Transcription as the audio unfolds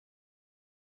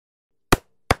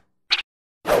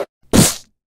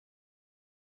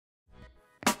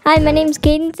Hi, my name's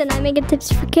Kadience and I make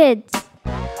tips for kids.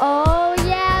 Oh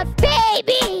yeah,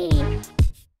 baby!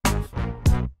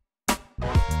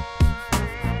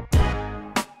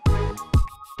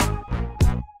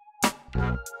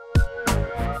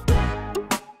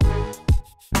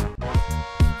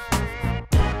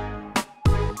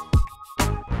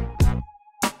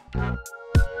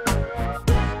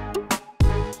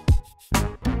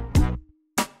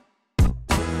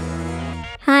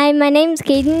 Hi, my name's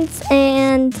Kadience,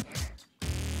 and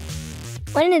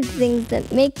one of the things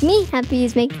that make me happy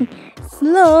is making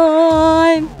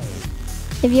slime.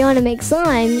 If you want to make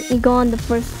slime, you go on the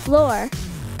first floor.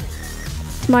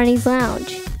 It's Marnie's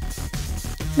Lounge.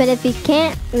 But if you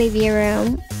can't leave your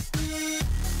room,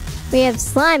 we have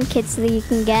slime kits that you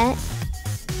can get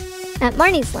at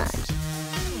Marnie's Lounge.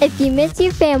 If you miss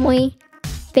your family,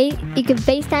 you can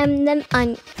FaceTime them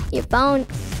on your phone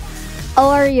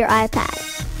or your iPad.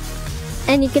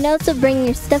 And you can also bring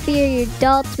your stuffy or your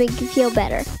doll to make you feel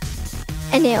better.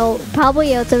 And it'll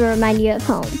probably also remind you of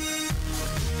home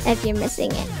if you're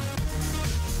missing it.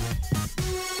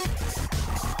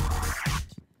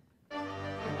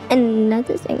 And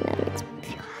another thing that makes me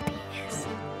feel happy is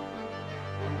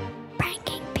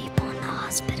pranking people in the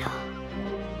hospital.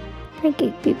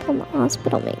 Pranking people in the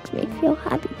hospital makes me feel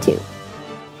happy too.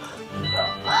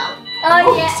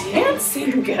 Oh yeah.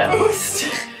 Dancing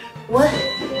ghost. What?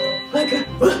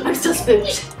 I'm so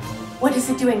spooked. What is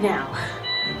it doing now?